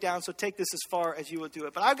always break down, so take this as far as you will do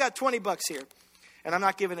it. But I've got $20 here, and I'm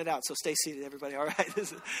not giving it out, so stay seated, everybody. All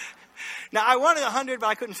right? Now, I wanted 100, but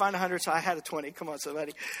I couldn't find 100, so I had a 20. Come on,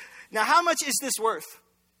 somebody. Now, how much is this worth?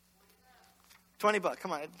 $20.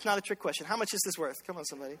 Come on. It's not a trick question. How much is this worth? Come on,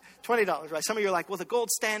 somebody. $20, right? Some of you are like, well, the gold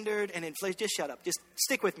standard and inflation. Just shut up. Just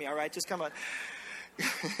stick with me, all right? Just come on.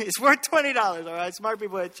 It's worth $20, all right? Smart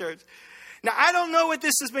people at church. Now, I don't know what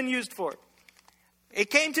this has been used for. It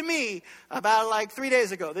came to me about like 3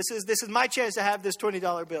 days ago. This is my chance to have this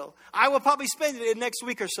 $20 bill. I will probably spend it in next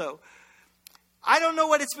week or so. I don't know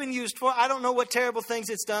what it's been used for. I don't know what terrible things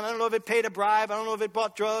it's done. I don't know if it paid a bribe. I don't know if it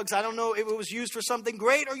bought drugs. I don't know if it was used for something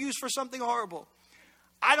great or used for something horrible.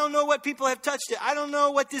 I don't know what people have touched it. I don't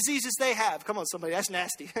know what diseases they have. Come on, somebody. That's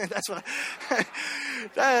nasty. That's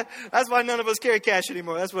why none of us carry cash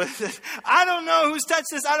anymore. I don't know who's touched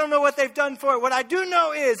this. I don't know what they've done for it. What I do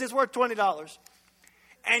know is it's worth $20.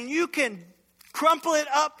 And you can crumple it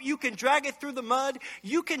up. You can drag it through the mud.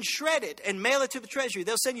 You can shred it and mail it to the treasury.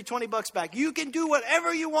 They'll send you $20 back. You can do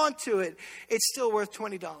whatever you want to it. It's still worth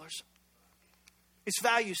 $20. Its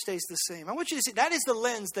value stays the same. I want you to see that is the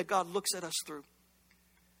lens that God looks at us through.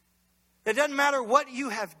 It doesn't matter what you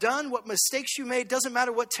have done, what mistakes you made. It doesn't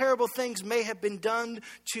matter what terrible things may have been done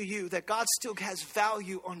to you. That God still has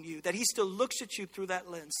value on you. That he still looks at you through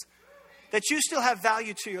that lens. That you still have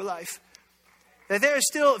value to your life. That there is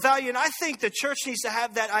still value. And I think the church needs to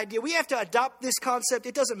have that idea. We have to adopt this concept.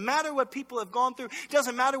 It doesn't matter what people have gone through. It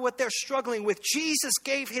doesn't matter what they're struggling with. Jesus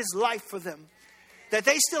gave his life for them. That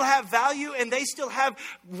they still have value and they still have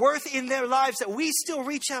worth in their lives. That we still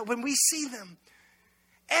reach out when we see them.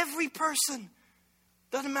 Every person,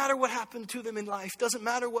 doesn't matter what happened to them in life, doesn't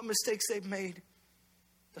matter what mistakes they've made,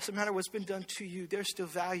 doesn't matter what's been done to you, there's still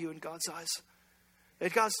value in God's eyes.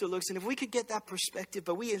 That God still looks. And if we could get that perspective,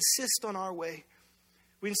 but we insist on our way,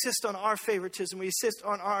 we insist on our favoritism, we insist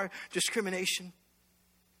on our discrimination,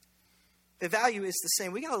 the value is the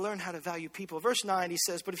same. We got to learn how to value people. Verse 9, he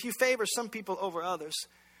says, but if you favor some people over others,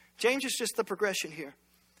 James is just the progression here.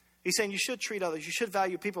 He's saying you should treat others. You should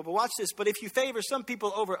value people. But watch this. But if you favor some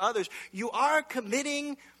people over others, you are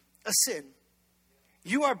committing a sin.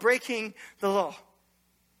 You are breaking the law.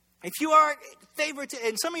 If you are favored,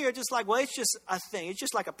 and some of you are just like, well, it's just a thing. It's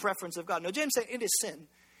just like a preference of God. No, James said it is sin.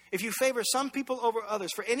 If you favor some people over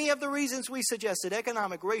others for any of the reasons we suggested,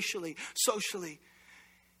 economic, racially, socially,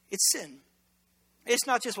 it's sin. It's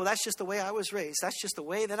not just, well, that's just the way I was raised. That's just the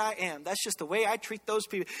way that I am. That's just the way I treat those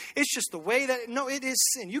people. It's just the way that, no, it is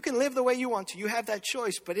sin. You can live the way you want to. You have that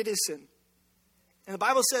choice, but it is sin. And the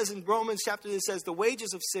Bible says in Romans chapter, it says the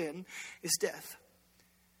wages of sin is death.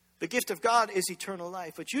 The gift of God is eternal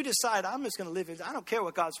life. But you decide, I'm just going to live it. I don't care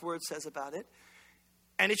what God's word says about it.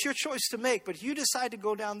 And it's your choice to make. But you decide to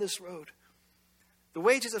go down this road. The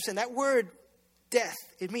wages of sin, that word death,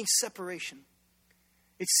 it means separation.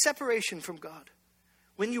 It's separation from God.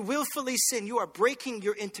 When you willfully sin, you are breaking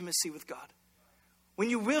your intimacy with God. When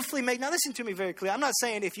you willfully make, now listen to me very clearly. I'm not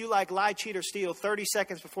saying if you lie, cheat, or steal 30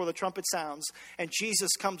 seconds before the trumpet sounds and Jesus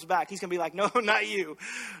comes back, he's going to be like, no, not you.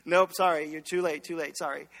 Nope, sorry, you're too late,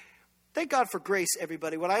 sorry. Thank God for grace,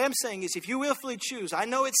 everybody. What I am saying is if you willfully choose, I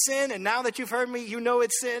know it's sin, and now that you've heard me, you know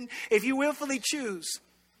it's sin. If you willfully choose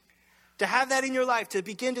to have that in your life, to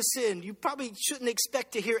begin to sin, you probably shouldn't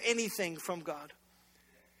expect to hear anything from God.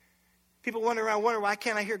 People wonder, why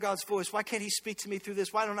can't I hear God's voice? Why can't he speak to me through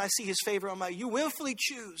this? Why don't I see his favor on my... You willfully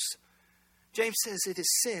choose. James says it is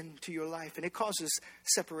sin to your life, and it causes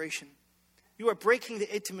separation. You are breaking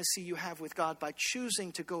the intimacy you have with God by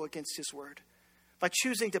choosing to go against his word, by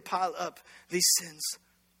choosing to pile up these sins,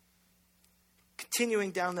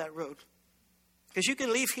 continuing down that road. Because you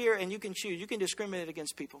can leave here and you can choose. You can discriminate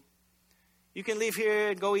against people. You can leave here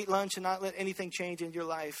and go eat lunch and not let anything change in your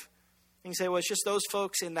life. You can say, well, it's just those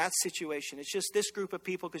folks in that situation. It's just this group of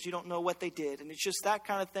people because you don't know what they did. And it's just that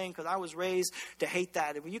kind of thing because I was raised to hate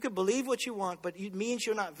that. And you can believe what you want, but it means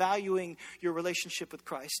you're not valuing your relationship with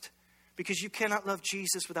Christ. Because you cannot love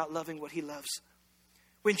Jesus without loving what he loves.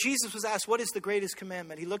 When Jesus was asked, what is the greatest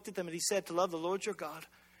commandment? He looked at them and he said, to love the Lord your God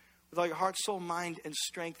with all your heart, soul, mind, and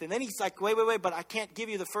strength. And then he's like, wait, but I can't give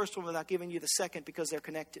you the first one without giving you the second because they're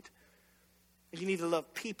connected. And you need to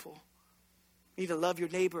love people. You need to love your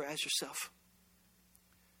neighbor as yourself.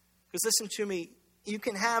 Because listen to me, you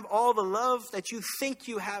can have all the love that you think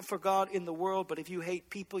you have for God in the world, but if you hate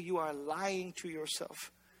people, you are lying to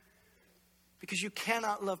yourself. Because you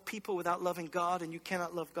cannot love people without loving God, and you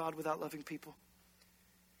cannot love God without loving people.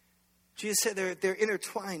 Jesus said they're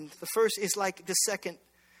intertwined. The first is like the second.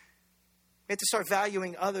 We have to start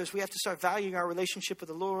valuing others. We have to start valuing our relationship with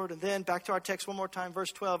the Lord. And then back to our text one more time,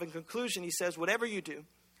 verse 12. In conclusion, he says, whatever you do,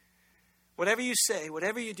 whatever you say,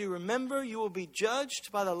 whatever you do, remember you will be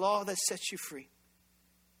judged by the law that sets you free.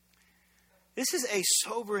 This is a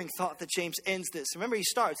sobering thought that James ends this. Remember, he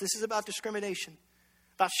starts. This is about discrimination,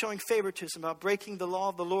 about showing favoritism, about breaking the law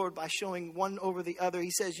of the Lord by showing one over the other.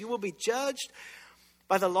 He says, you will be judged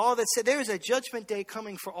by the law that said there is a judgment day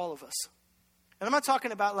coming for all of us. And I'm not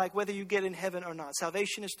talking about like whether you get in heaven or not.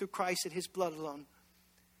 Salvation is through Christ and his blood alone.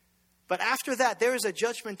 But after that, there is a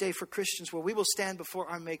judgment day for Christians where we will stand before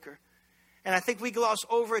our Maker. And I think we gloss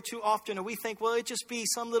over it too often, and we think, well, it just be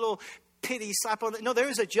some little pity slap on the... No, there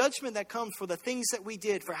is a judgment that comes for the things that we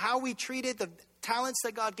did, for how we treated the talents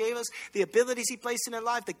that God gave us, the abilities he placed in our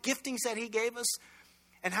life, the giftings that he gave us,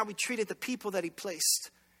 and how we treated the people that he placed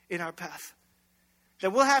in our path.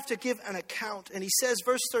 That we'll have to give an account. And he says,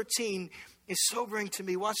 verse 13 is sobering to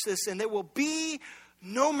me. Watch this. And there will be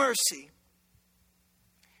no mercy.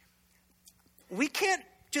 We can't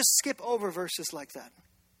just skip over verses like that.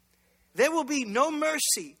 There will be no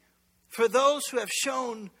mercy for those who have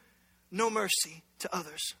shown no mercy to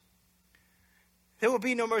others. There will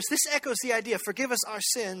be no mercy. This echoes the idea, forgive us our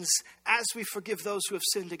sins as we forgive those who have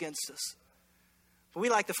sinned against us. But we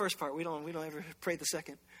like the first part. We don't ever pray the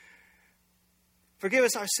second. Forgive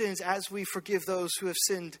us our sins as we forgive those who have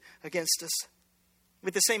sinned against us.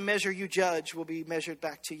 With the same measure you judge will be measured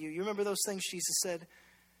back to you. You remember those things Jesus said?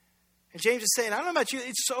 And James is saying, I don't know about you,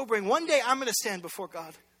 it's sobering. One day I'm going to stand before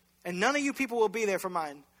God. And none of you people will be there for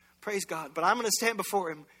mine. Praise God. But I'm going to stand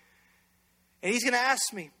before him. And he's going to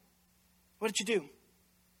ask me, what did you do?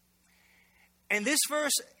 And this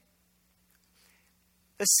verse,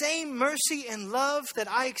 the same mercy and love that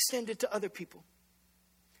I extended to other people.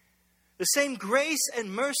 The same grace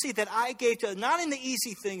and mercy that I gave to, not in the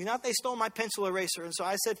easy things, not they stole my pencil eraser. And so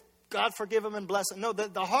I said, God forgive them and bless them. No,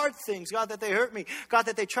 the hard things, God, that they hurt me. God,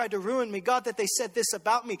 that they tried to ruin me. God, that they said this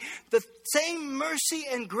about me. The same mercy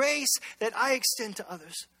and grace that I extend to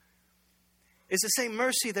others is the same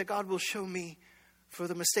mercy that God will show me for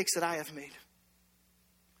the mistakes that I have made.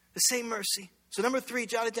 The same mercy. So number 3,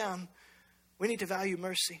 jot it down. We need to value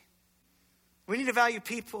mercy. We need to value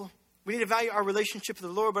people. We need to value our relationship with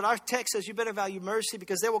the Lord. But our text says you better value mercy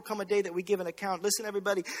because there will come a day that we give an account. Listen,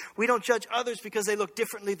 everybody, we don't judge others because they look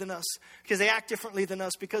differently than us, because they act differently than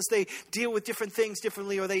us, because they deal with different things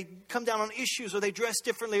differently, or they come down on issues, or they dress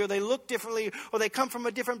differently, or they look differently, or they come from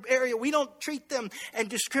a different area. We don't treat them and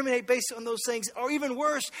discriminate based on those things, or even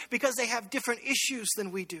worse, because they have different issues than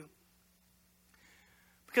we do.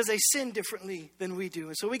 Because they sin differently than we do.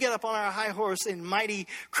 And so we get up on our high horse in mighty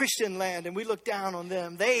Christian land and we look down on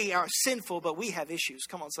them. They are sinful, but we have issues.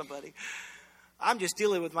 Come on, somebody. I'm just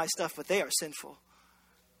dealing with my stuff, but they are sinful.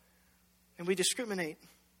 and we discriminate.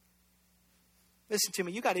 Listen to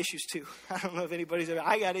me, you got issues too. I don't know if anybody's ever,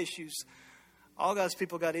 I got issues. All God's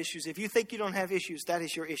people got issues. If you think you don't have issues, that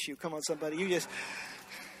is your issue. Come on, somebody.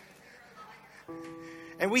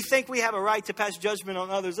 And we think we have a right to pass judgment on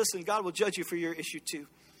others. Listen, God will judge you for your issue too.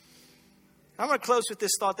 I'm going to close with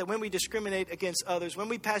this thought that when we discriminate against others, when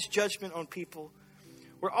we pass judgment on people,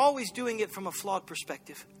 we're always doing it from a flawed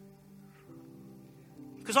perspective.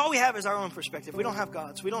 Because all we have is our own perspective. We don't have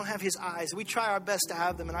God's. We don't have His eyes. We try our best to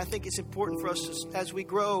have them. And I think it's important for us to, as we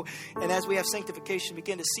grow and as we have sanctification,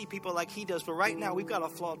 begin to see people like He does. But right now, we've got a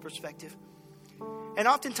flawed perspective. And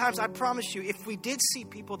oftentimes, I promise you, if we did see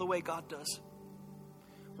people the way God does,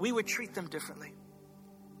 we would treat them differently.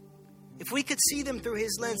 If we could see them through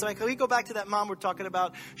His lens, like we go back to that mom we're talking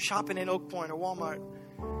about shopping in Oak Point or Walmart.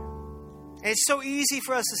 And it's so easy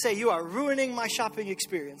for us to say, you are ruining my shopping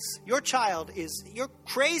experience. Your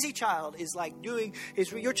crazy child is like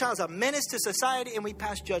your child's a menace to society, and we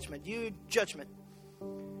pass judgment. Judgment.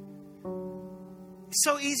 It's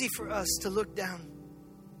so easy for us to look down.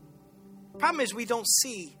 Problem is we don't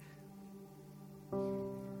see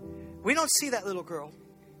that little girl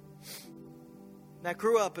that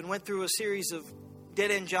grew up and went through a series of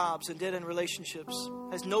dead-end jobs and dead-end relationships,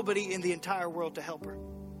 has nobody in the entire world to help her.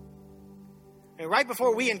 And right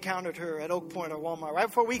before we encountered her at Oak Point or Walmart, right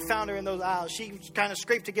before we found her in those aisles, she kind of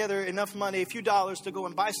scraped together enough money, a few dollars to go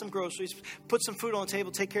and buy some groceries, put some food on the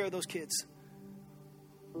table, take care of those kids.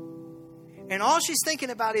 And all she's thinking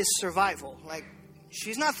about is survival. Like,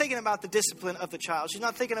 she's not thinking about the discipline of the child. She's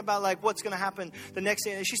not thinking about like what's going to happen the next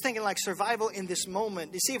day. She's thinking like survival in this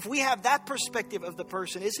moment. You see, if we have that perspective of the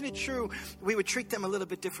person, isn't it true we would treat them a little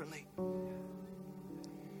bit differently?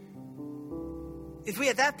 If we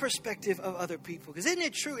had that perspective of other people. Because isn't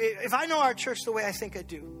it true, if I know our church the way I think I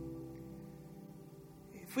do,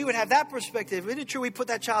 if we would have that perspective, isn't it true we put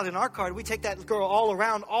that child in our car, we take that girl all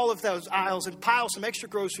around all of those aisles and pile some extra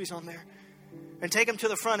groceries on there and take them to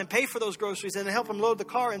the front and pay for those groceries and then help them load the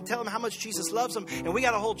car and tell them how much Jesus loves them. And we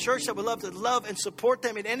got a whole church that would love to love and support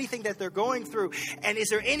them in anything that they're going through. And is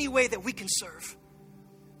there any way that we can serve?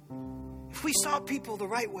 If we saw people the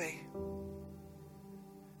right way,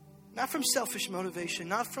 not from selfish motivation,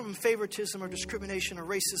 not from favoritism or discrimination or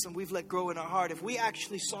racism we've let grow in our heart. If we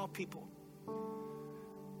actually saw people,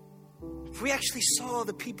 if we actually saw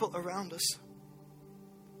the people around us,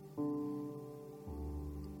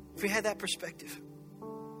 if we had that perspective,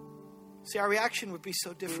 see, our reaction would be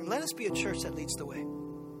so different. Let us be a church that leads the way.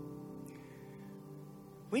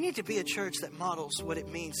 We need to be a church that models what it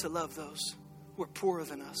means to love those who are poorer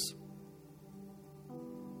than us.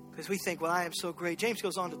 Because we think, well, I am so great. James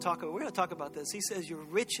goes on to talk about, we're going to talk about this. He says, your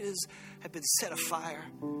riches have been set afire.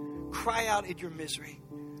 Cry out in your misery.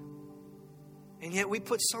 And yet we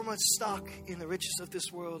put so much stock in the riches of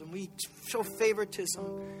this world, and we show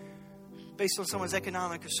favoritism based on someone's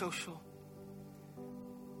economic or social.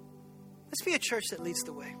 Let's be a church that leads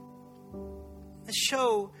the way. Let's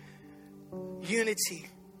show unity,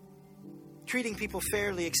 treating people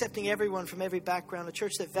fairly, accepting everyone from every background, a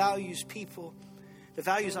church that values people, that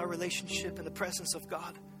values our relationship and the presence of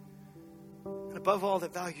God. And above all,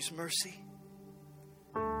 that values mercy.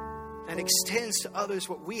 That extends to others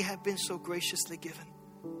what we have been so graciously given.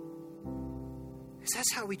 Because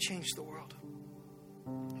that's how we change the world.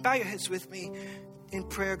 Bow your heads with me in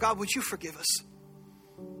prayer. God, would you forgive us?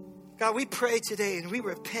 God, we pray today and we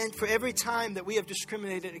repent for every time that we have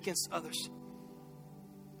discriminated against others.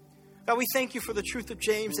 God, we thank you for the truth of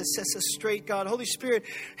James that sets us straight. God, Holy Spirit,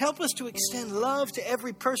 help us to extend love to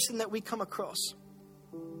every person that we come across.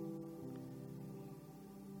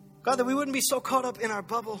 God, that we wouldn't be so caught up in our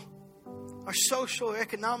bubble, our social or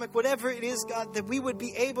economic, whatever it is, God, that we would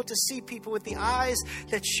be able to see people with the eyes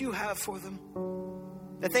that you have for them,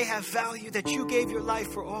 that they have value, that you gave your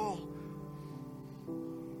life for all.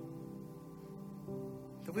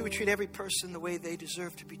 That we would treat every person the way they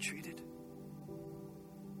deserve to be treated,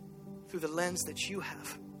 through the lens that you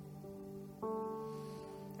have.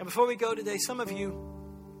 And before we go today, some of you,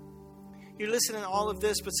 you're listening to all of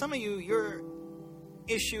this, but some of you, your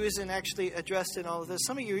issue isn't actually addressed in all of this.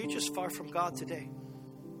 Some of you, you're just far from God today.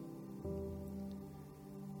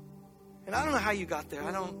 And I don't know how you got there.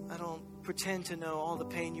 I don't pretend to know all the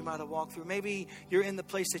pain you might have walked through. Maybe you're in the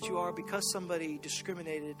place that you are because somebody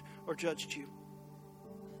discriminated or judged you.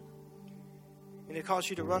 And it caused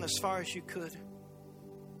you to run as far as you could.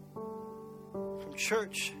 From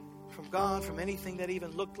church, from God, from anything that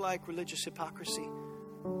even looked like religious hypocrisy.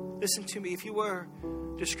 Listen to me, if you were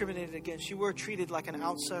discriminated against, you were treated like an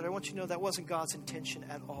outsider, I want you to know that wasn't God's intention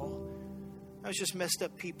at all. That was just messed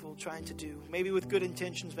up people trying to do. Maybe with good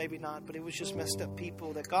intentions, maybe not. But it was just messed up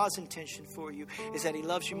people. That God's intention for you is that He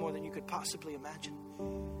loves you more than you could possibly imagine.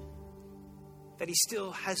 That He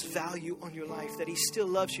still has value on your life. That He still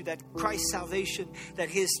loves you. That Christ's salvation, that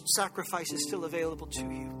His sacrifice is still available to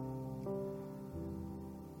you.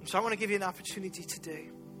 So I want to give you an opportunity today.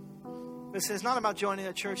 Listen, it's not about joining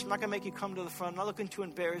a church. I'm not going to make you come to the front. I'm not looking to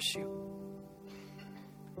embarrass you.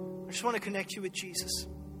 I just want to connect you with Jesus.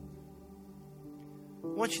 I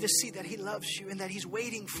want you to see that He loves you and that He's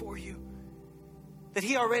waiting for you. That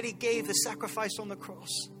He already gave the sacrifice on the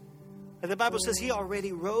cross. That the Bible says He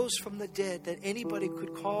already rose from the dead, that anybody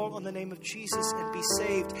could call on the name of Jesus and be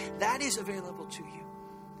saved. That is available to you.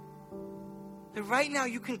 That right now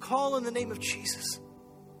you can call on the name of Jesus.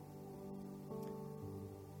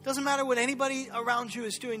 Doesn't matter what anybody around you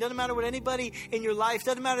is doing. Doesn't matter what anybody in your life.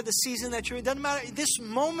 Doesn't matter the season that you're in. Doesn't matter. This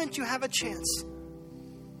moment you have a chance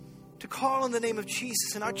to call on the name of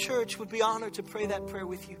Jesus. And our church would be honored to pray that prayer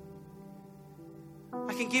with you.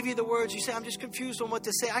 I can give you the words. You say, I'm just confused on what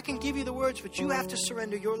to say. I can give you the words, but you have to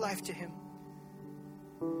surrender your life to Him.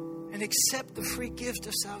 And accept the free gift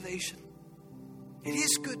of salvation. It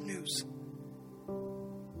is good news.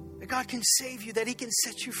 That God can save you. That He can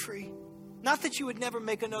set you free. Not that you would never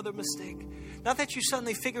make another mistake. Not that you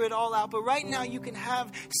suddenly figure it all out. But right now you can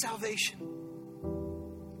have salvation.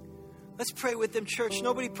 Let's pray with them, church.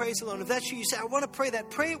 Nobody prays alone. If that's you, you say, I want to pray that.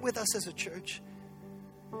 Pray it with us as a church.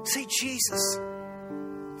 Say, Jesus,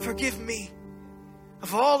 forgive me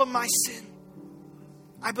of all of my sin.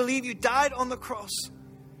 I believe you died on the cross.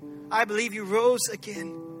 I believe you rose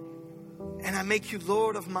again. And I make you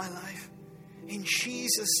Lord of my life. In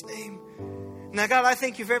Jesus' name. Now, God, I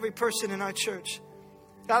thank you for every person in our church.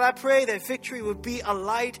 God, I pray that Victory would be a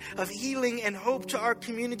light of healing and hope to our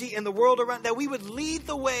community and the world around. That we would lead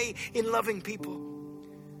the way in loving people.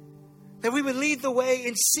 That we would lead the way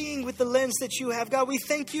in seeing with the lens that you have. God, we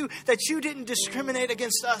thank you that you didn't discriminate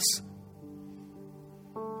against us,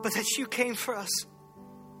 but that you came for us.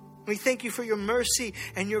 We thank you for your mercy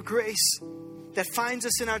and your grace that finds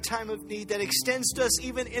us in our time of need, that extends to us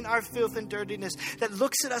even in our filth and dirtiness, that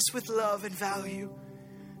looks at us with love and value,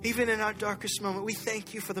 even in our darkest moment. We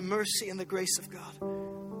thank you for the mercy and the grace of God.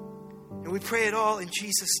 And we pray it all in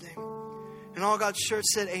Jesus' name. And all God's church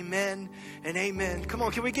said amen and amen. Come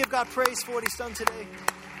on, can we give God praise for what He's done today?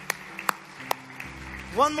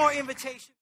 One more invitation.